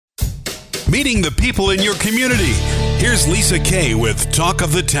meeting the people in your community. Here's Lisa Kay with Talk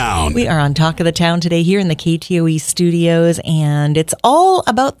of the Town. We are on Talk of the Town today here in the KTOE studios, and it's all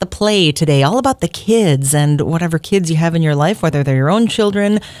about the play today, all about the kids and whatever kids you have in your life, whether they're your own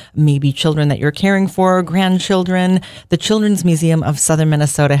children, maybe children that you're caring for, grandchildren. The Children's Museum of Southern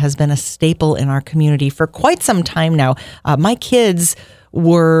Minnesota has been a staple in our community for quite some time now. My kids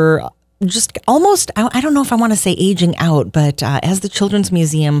were just almost, I don't know if I want to say aging out, but as the Children's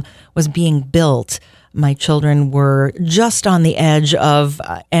Museum was being built, my children were just on the edge of,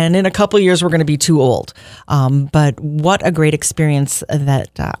 and in a couple of years, we're going to be too old. But what a great experience that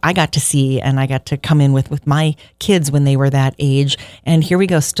I got to see, and I got to come in with my kids when they were that age. And here we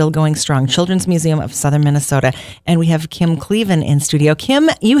go, still going strong. Children's Museum of Southern Minnesota. And we have Kim Cleven in studio. Kim,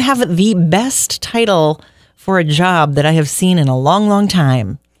 you have the best title for a job that I have seen in a long, long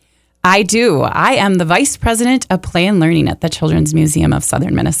time. I do. I am the Vice President of Play and Learning at the Children's Museum of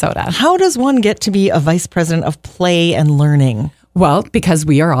Southern Minnesota. How does one get to be a Vice President of Play and Learning? Well, because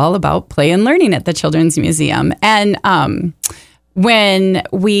we are all about play and learning at the Children's Museum. And when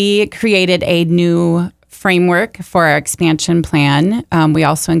we created a new framework for our expansion plan, we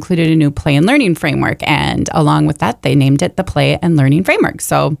also included a new play and learning framework. And along with that, they named it the Play and Learning Framework.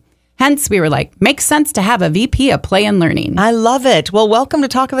 So hence, we were like, makes sense to have a VP of Play and Learning. I love it. Well, welcome to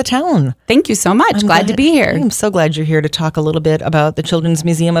Talk of the Town. Thank you so much. Glad to be here. I'm so glad you're here to talk a little bit about the Children's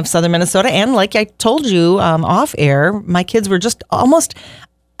Museum of Southern Minnesota. And like I told you off air, my kids were just almost,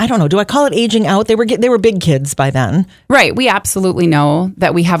 I don't know, do I call it aging out? They were big kids by then. Right. We absolutely know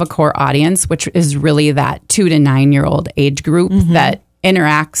that we have a core audience, which is really that 2 to 9-year-old age group that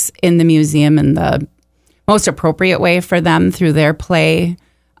interacts in the museum in the most appropriate way for them through their play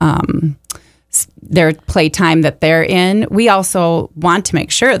time that they're in. We also want to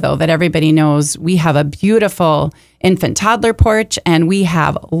make sure, though, that everybody knows we have a beautiful infant toddler porch, and we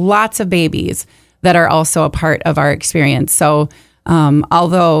have lots of babies that are also a part of our experience. So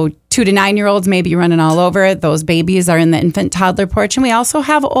although 2 to 9-year-olds may be running all over, those babies are in the infant toddler porch. And we also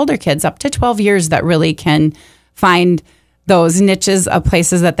have older kids up to 12 years that really can find those niches of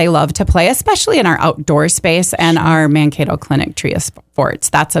places that they love to play, especially in our outdoor space and our Mankato Clinic Tree of Sports.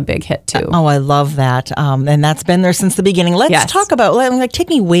 That's a big hit too. Oh, I love that. And that's been there since the beginning. Let's talk about, take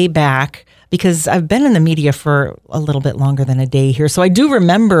me way back, because I've been in the media for a little bit longer than a day here. So I do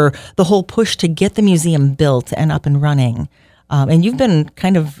remember the whole push to get the museum built and up and running. And you've been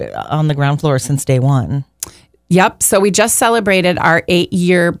kind of on the ground floor since day one. Yep. So we just celebrated our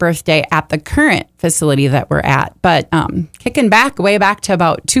 8-year birthday at the current facility that we're at. But kicking back, way back to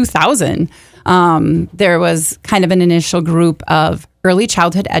about 2000, there was kind of an initial group of early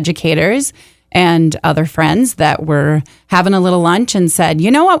childhood educators and other friends that were having a little lunch and said,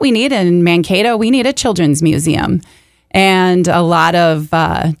 you know what we need in Mankato? We need a children's museum. And a lot of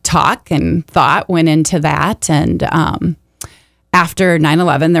talk and thought went into that. And after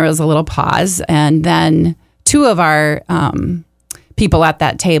 9/11, there was a little pause. And then 2 of our people at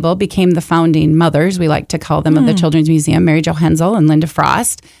that table became the founding mothers, we like to call them, of the Children's Museum, Mary Jo Hensel and Linda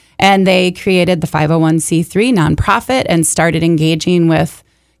Frost. And they created the 501c3 nonprofit and started engaging with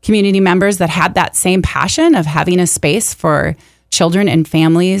community members that had that same passion of having a space for children and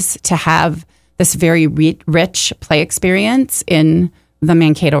families to have this very rich play experience in the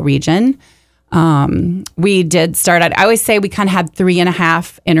Mankato region. We did start out, I always say we kind of had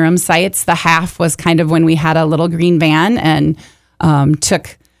 3.5 interim sites. The half was kind of when we had a little green van and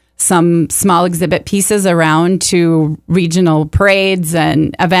took some small exhibit pieces around to regional parades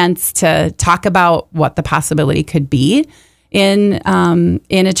and events to talk about what the possibility could be in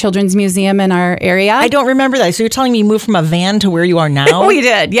a children's museum in our area. I don't remember that. So you're telling me you moved from a van to where you are now? We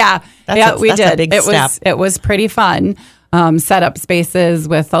did, yeah. That's a big step. It was pretty fun. Set up spaces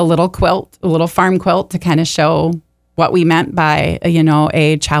with a little quilt, a little farm quilt to kind of show what we meant by,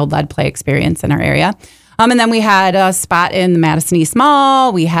 a child-led play experience in our area. And then we had a spot in the Madison East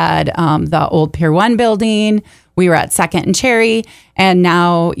Mall. We had the old Pier 1 building. We were at 2nd and Cherry. And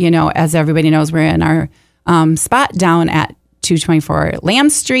now, as everybody knows, we're in our spot down at 224 Lamb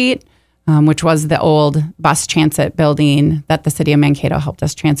Street, which was the old bus transit building that the city of Mankato helped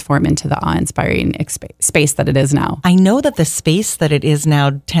us transform into the awe-inspiring space that it is now. I know that the space that it is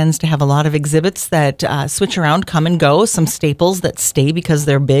now tends to have a lot of exhibits that switch around, come and go, some staples that stay because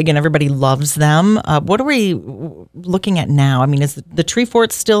they're big and everybody loves them. What are we looking at now? I mean, is the tree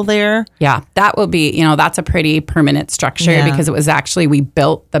fort still there? Yeah, that will be, that's a pretty permanent structure because it was actually, we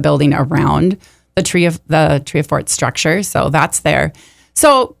built the building around the tree of fort structure. So that's there.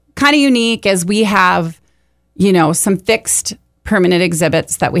 So kind of unique as we have, some fixed permanent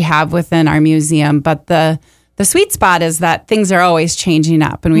exhibits that we have within our museum, but the the sweet spot is that things are always changing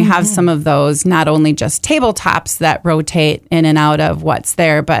up, and we have some of those, not only just tabletops that rotate in and out of what's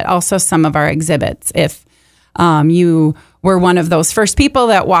there, but also some of our exhibits. If you were one of those first people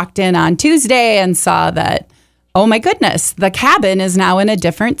that walked in on Tuesday and saw that, oh my goodness, the cabin is now in a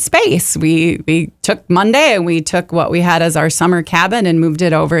different space. We took Monday and we took what we had as our summer cabin and moved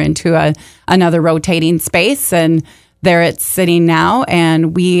it over into another rotating space, and there it's sitting now,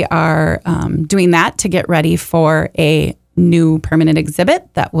 and we are doing that to get ready for a new permanent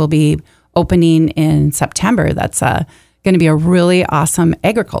exhibit that will be opening in September. That's going to be a really awesome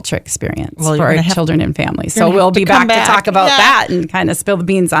agriculture experience for our children and families. So we'll be back to talk about that and kind of spill the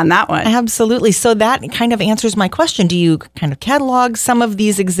beans on that one. Absolutely. So that kind of answers my question. Do you kind of catalog some of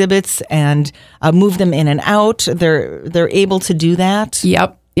these exhibits and move them in and out? They're able to do that?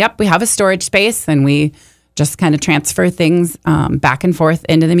 Yep. We have a storage space, and we just kind of transfer things back and forth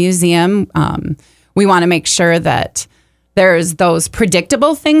into the museum. We want to make sure that there's those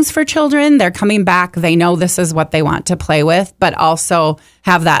predictable things for children. They're coming back. They know this is what they want to play with, but also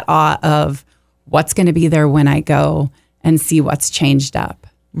have that awe of what's going to be there when I go and see what's changed up.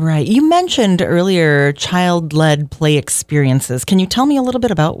 Right. You mentioned earlier child-led play experiences. Can you tell me a little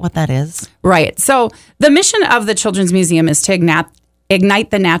bit about what that is? Right. So the mission of the Children's Museum is to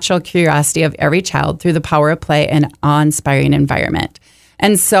ignite the natural curiosity of every child through the power of play and awe-inspiring environment.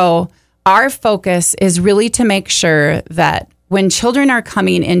 And so our focus is really to make sure that when children are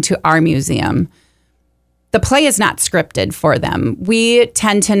coming into our museum, the play is not scripted for them. We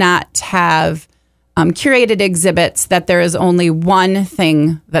tend to not have curated exhibits that there is only one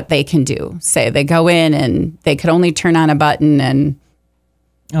thing that they can do. Say they go in and they could only turn on a button and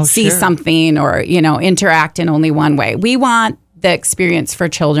see something, or, interact in only one way. We want the experience for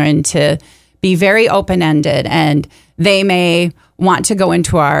children to be very open-ended, and they may want to go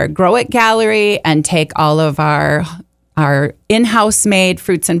into our Grow It gallery and take all of our in-house made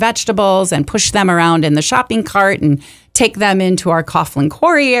fruits and vegetables and push them around in the shopping cart and take them into our Coughlin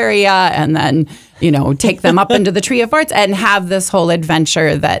Quarry area, and then, take them up into the Tree of Arts and have this whole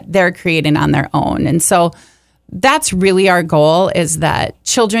adventure that they're creating on their own. And so that's really our goal, is that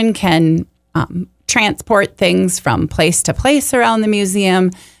children can transport things from place to place around the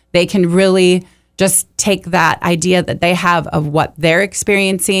museum. They can really just take that idea that they have of what they're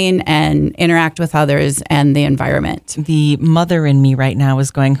experiencing and interact with others and the environment. The mother in me right now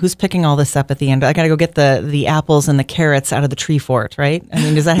is going, who's picking all this up at the end? I got to go get the apples and the carrots out of the tree fort, right? I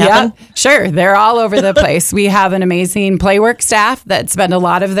mean, does that happen? Yeah, sure. They're all over the place. We have an amazing playwork staff that spend a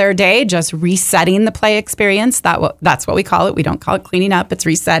lot of their day just resetting the play experience. That's what we call it. We don't call it cleaning up. It's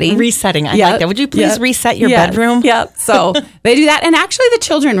resetting. Resetting. I like that. Would you please reset your bedroom? Yep. So they do that. And actually the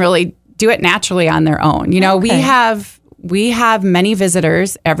children really do it naturally on their own. We have many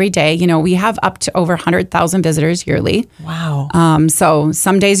visitors every day. We have up to over 100,000 visitors yearly. Wow. So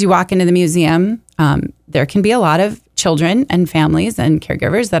some days you walk into the museum, there can be a lot of children and families and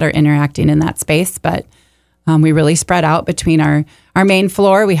caregivers that are interacting in that space, but we really spread out between our main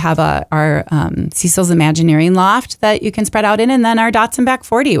floor. We have our Cecil's Imagineering loft that you can spread out in, and then our Dotson Back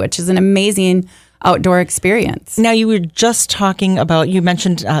 40, which is an amazing outdoor experience. Now, you were just talking about, you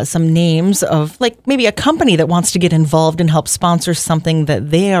mentioned some names of like maybe a company that wants to get involved and help sponsor something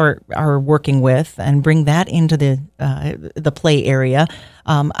that they are working with and bring that into the play area.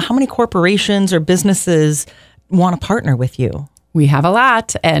 How many corporations or businesses want to partner with you? We have a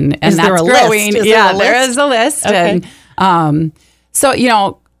lot, and is that's there a growing. List? There is a list. Okay. And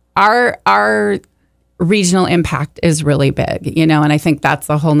so, our regional impact is really big, and I think that's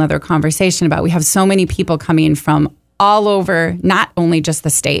a whole nother conversation about. We have so many people coming from all over, not only just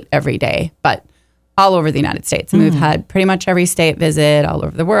the state every day, but all over the United States. And we've had pretty much every state visit, all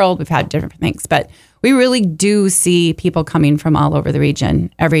over the world. We've had different things, but we really do see people coming from all over the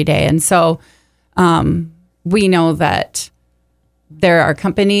region every day. And so we know that there are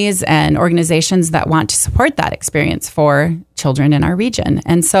companies and organizations that want to support that experience for children in our region.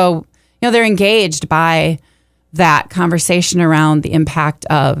 And so they're engaged by that conversation around the impact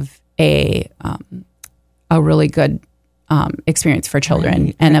of a really good experience for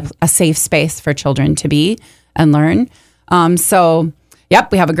children and a safe space for children to be and learn.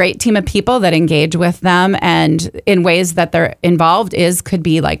 We have a great team of people that engage with them, and in ways that they're involved could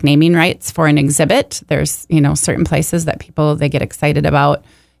be like naming rights for an exhibit. There's, certain places that they get excited about,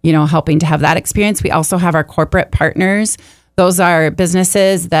 helping to have that experience. We also have our corporate partners. Those are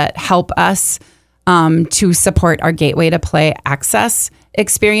businesses that help us to support our Gateway to Play access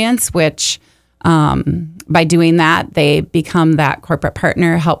experience, which by doing that, they become that corporate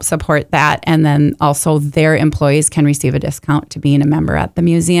partner, help support that, and then also their employees can receive a discount to being a member at the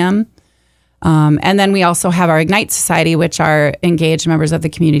museum. And then we also have our Ignite Society, which are engaged members of the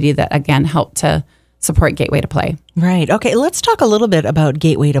community that, again, help to support Gateway to Play. Right. Okay, let's talk a little bit about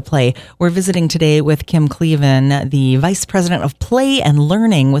Gateway to Play. We're visiting today with Kim Cleven, the Vice President of Play and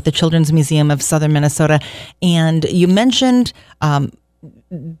Learning with the Children's Museum of Southern Minnesota. And you mentioned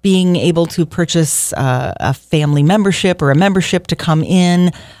being able to purchase a family membership or a membership to come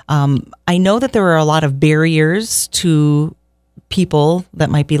in. I know that there are a lot of barriers to people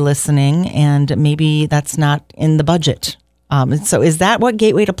that might be listening, and maybe that's not in the budget. So is that what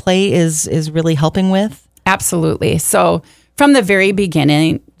Gateway to Play is really helping with? Absolutely. So from the very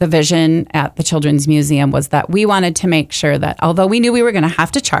beginning, the vision at the Children's Museum was that we wanted to make sure that although we knew we were going to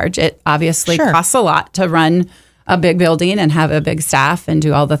have to charge, it obviously costs a lot to run a big building and have a big staff and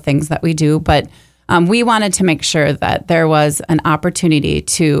do all the things that we do. But we wanted to make sure that there was an opportunity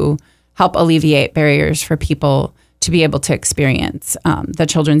to help alleviate barriers for people to be able to experience the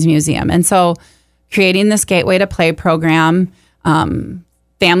Children's Museum. And so creating this Gateway to Play program,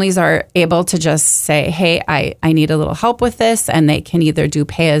 families are able to just say, hey, I need a little help with this, and they can either do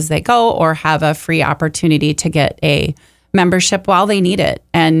pay as they go or have a free opportunity to get a membership while they need it.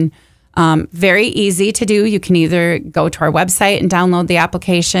 And very easy to do. You can either go to our website and download the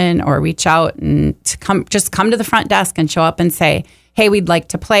application or reach out and come to the front desk and show up and say, hey, we'd like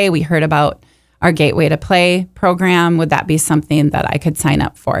to play. We heard about our Gateway to Play program. Would that be something that I could sign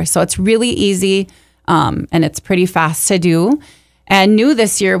up for? So it's really easy and it's pretty fast to do. And new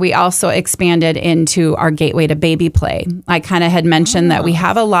this year, we also expanded into our Gateway to Baby Play. I kind of had mentioned that we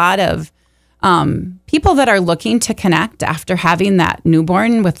have a lot of people that are looking to connect after having that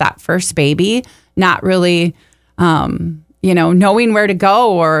newborn with that first baby, not really, knowing where to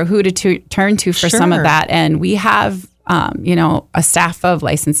go or who to turn to for some of that. And we have, a staff of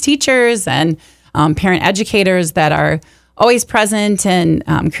licensed teachers and parent educators that are always present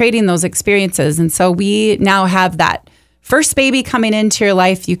and creating those experiences. And so we now have that first baby coming into your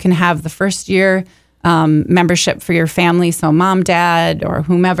life. You can have the first year membership for your family. So mom, dad, or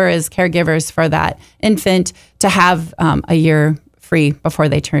whomever is caregivers for that infant to have a year free before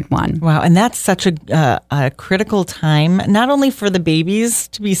they turn 1. Wow. And that's such a critical time, not only for the babies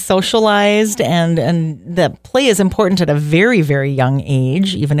to be socialized, and the play is important at a very, very young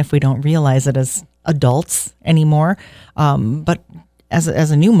age, even if we don't realize it as adults anymore. But as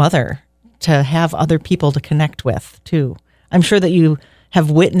a new mother, to have other people to connect with too. I'm sure that you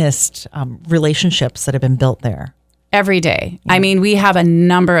have witnessed relationships that have been built there. Every day. Yeah. I mean, we have a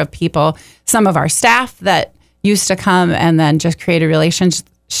number of people, some of our staff that used to come and then just created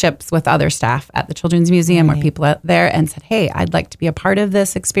relationships with other staff at the Children's Museum or people out there and said, hey, I'd like to be a part of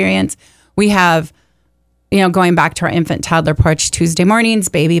this experience. We have, going back to our infant toddler porch Tuesday mornings,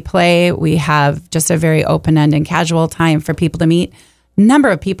 baby play. We have just a very open-ended and casual time for people to meet. Number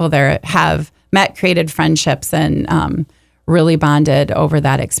of people there have met, created friendships, and really bonded over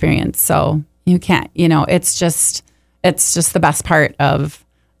that experience. So you can't, it's just the best part of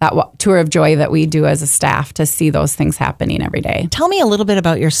that tour of joy that we do as a staff, to see those things happening every day. Tell me a little bit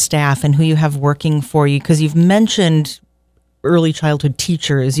about your staff and who you have working for you, because you've mentioned early childhood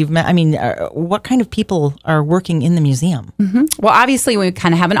teachers. What kind of people are working in the museum? Mm-hmm. Well, obviously, we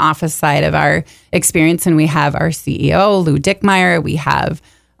kind of have an office side of our experience, and we have our CEO, Lou Dickmeyer. We have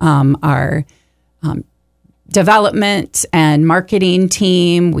our development and marketing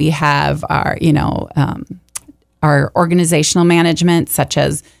team. We have our, our organizational management, such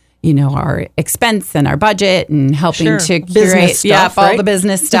as, our expense and our budget and helping to curate all the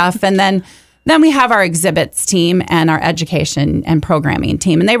business stuff. And then we have our exhibits team and our education and programming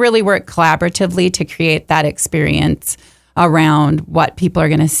team. And they really work collaboratively to create that experience around what people are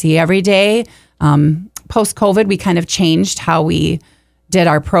going to see every day. Post-COVID, we kind of changed how we did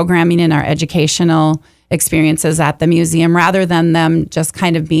our programming and our educational experiences at the museum. Rather than them just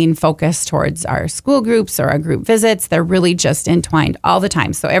kind of being focused towards our school groups or our group visits, they're really just entwined all the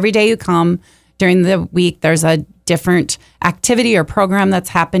time. So every day you come during the week, there's a different activity or program that's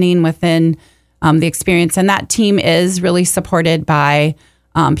happening within the experience. And that team is really supported by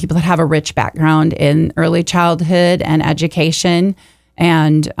people that have a rich background in early childhood and education,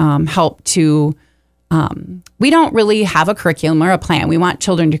 and help to, we don't really have a curriculum or a plan. We want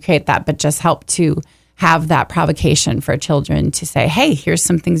children to create that, but just help to have that provocation for children to say, hey, here's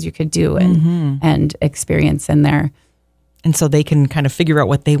some things you could do and experience in there. And so they can kind of figure out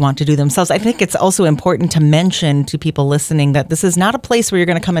what they want to do themselves. I think it's also important to mention to people listening that this is not a place where you're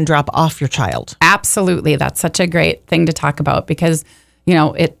going to come and drop off your child. Absolutely. That's such a great thing to talk about, because,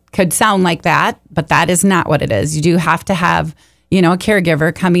 it could sound like that, but that is not what it is. You do have to have, a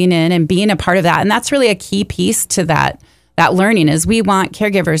caregiver coming in and being a part of that. And that's really a key piece to that that learning is we want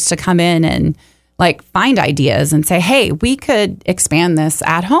caregivers to come in and like find ideas and say, hey, we could expand this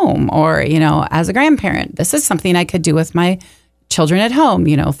at home, or, as a grandparent, this is something I could do with my children at home,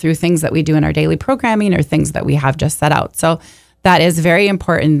 through things that we do in our daily programming or things that we have just set out. So that is very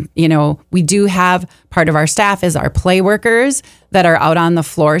important. We do have part of our staff is our play workers that are out on the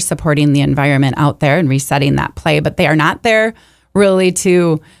floor supporting the environment out there and resetting that play, but they are not there really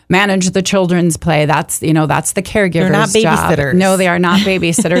to manage the children's play. That's the caregiver's They're not babysitters. job. No, they are not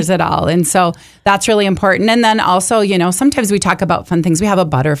babysitters at all. And so that's really important. And then also, sometimes we talk about fun things. We have a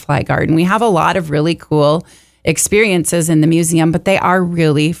butterfly garden. We have a lot of really cool experiences in the museum, but they are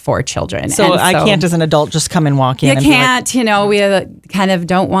really for children. So I can't, as an adult, just come and walk in. You can't, we kind of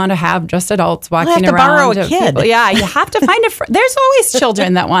don't want to have just adults walking around. Borrow a kid. People. Yeah, you have to find a friend. There's always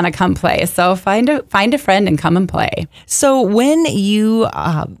children that want to come play. So find a friend and come and play. So when you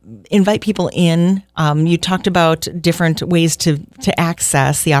invite people in, you talked about different ways to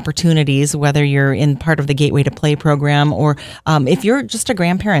access the opportunities, whether you're in part of the Gateway to Play program, or if you're just a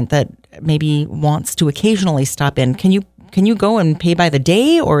grandparent that maybe wants to occasionally stop in. Can you go and pay by the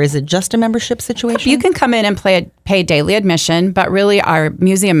day, or is it just a membership situation? You can come in and pay daily admission, but really our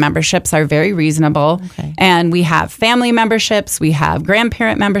museum memberships are very reasonable. Okay. And we have family memberships, we have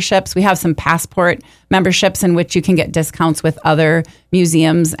grandparent memberships, we have some passport memberships in which you can get discounts with other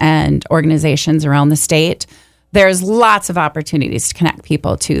museums and organizations around the state. There's lots of opportunities to connect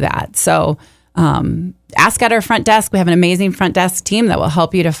people to that. So ask at our front desk. We have an amazing front desk team that will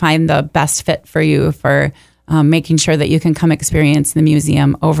help you to find the best fit for you for making sure that you can come experience the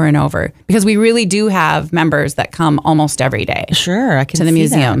museum over and over, because we really do have members that come almost every day. Sure, I can to the see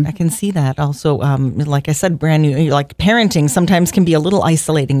museum. That. I can see that. Also, like I said, brand new. Like parenting sometimes can be a little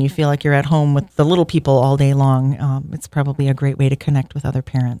isolating. You feel like you're at home with the little people all day long. It's probably a great way to connect with other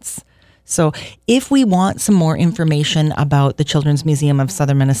parents. So if we want some more information about the Children's Museum of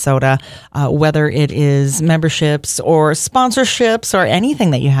Southern Minnesota, whether it is memberships or sponsorships or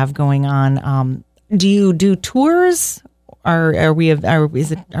anything that you have going on, do you do tours? Are we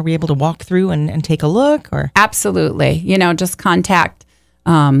able to walk through and take a look? Or Absolutely. Just contact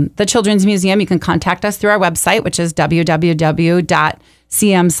the Children's Museum. You can contact us through our website, which is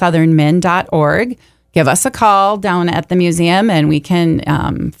www.cmsouthernmin.org. Give us a call down at the museum, and we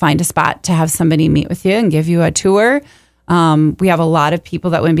can find a spot to have somebody meet with you and give you a tour. We have a lot of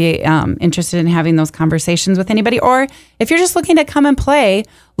people that would be interested in having those conversations with anybody. Or if you're just looking to come and play,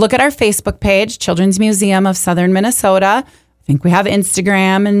 look at our Facebook page, Children's Museum of Southern Minnesota. I think we have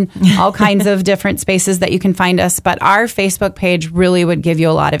Instagram and all kinds of different spaces that you can find us. But our Facebook page really would give you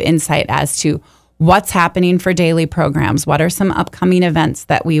a lot of insight as to what's happening for daily programs. What are some upcoming events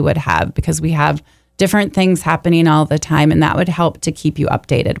that we would have? Because we have different things happening all the time, and that would help to keep you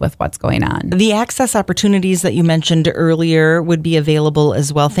updated with what's going on. The access opportunities that you mentioned earlier would be available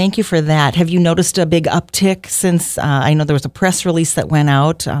as well. Thank you for that. Have you noticed a big uptick since I know there was a press release that went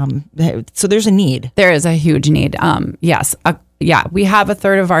out? So there's a need. There is a huge need. Yes. We have a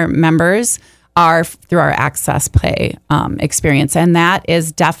third of our members are through our Access Play experience, and that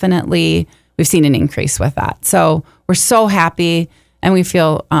is definitely, we've seen an increase with that. So we're so happy. And we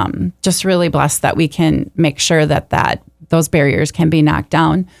feel just really blessed that we can make sure that those barriers can be knocked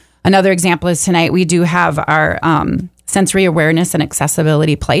down. Another example is tonight we do have our sensory awareness and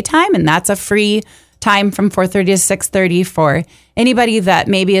accessibility playtime, and that's a free time from 4:30 to 6:30 for anybody that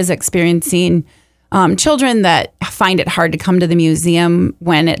maybe is experiencing children that find it hard to come to the museum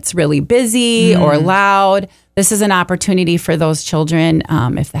when it's really busy or loud. This is an opportunity for those children,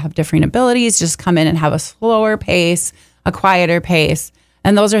 if they have different abilities, just come in and have a slower pace, a quieter pace.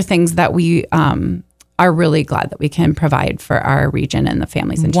 And those are things that we are really glad that we can provide for our region and the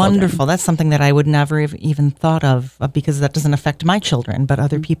families and children. Wonderful. That's something that I would never have even thought of because that doesn't affect my children, but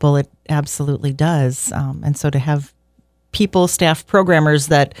other people it absolutely does. And so to have people, staff, programmers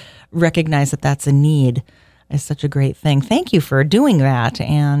that recognize that that's a need is such a great thing. Thank you for doing that.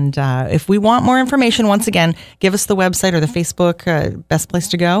 And if we want more information, once again, give us the website or the Facebook, best place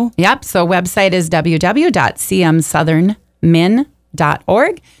to go. Yep. So website is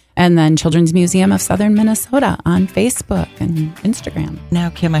www.cmsouthernmin.org. And then Children's Museum of Southern Minnesota on Facebook and Instagram. Now,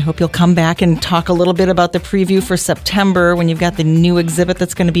 Kim, I hope you'll come back and talk a little bit about the preview for September when you've got the new exhibit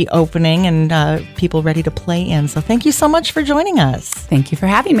that's going to be opening and people ready to play in. So thank you so much for joining us. Thank you for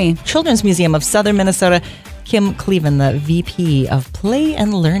having me. Children's Museum of Southern Minnesota, Kim Cleven, the VP of Play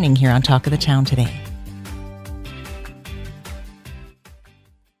and Learning here on Talk of the Town today.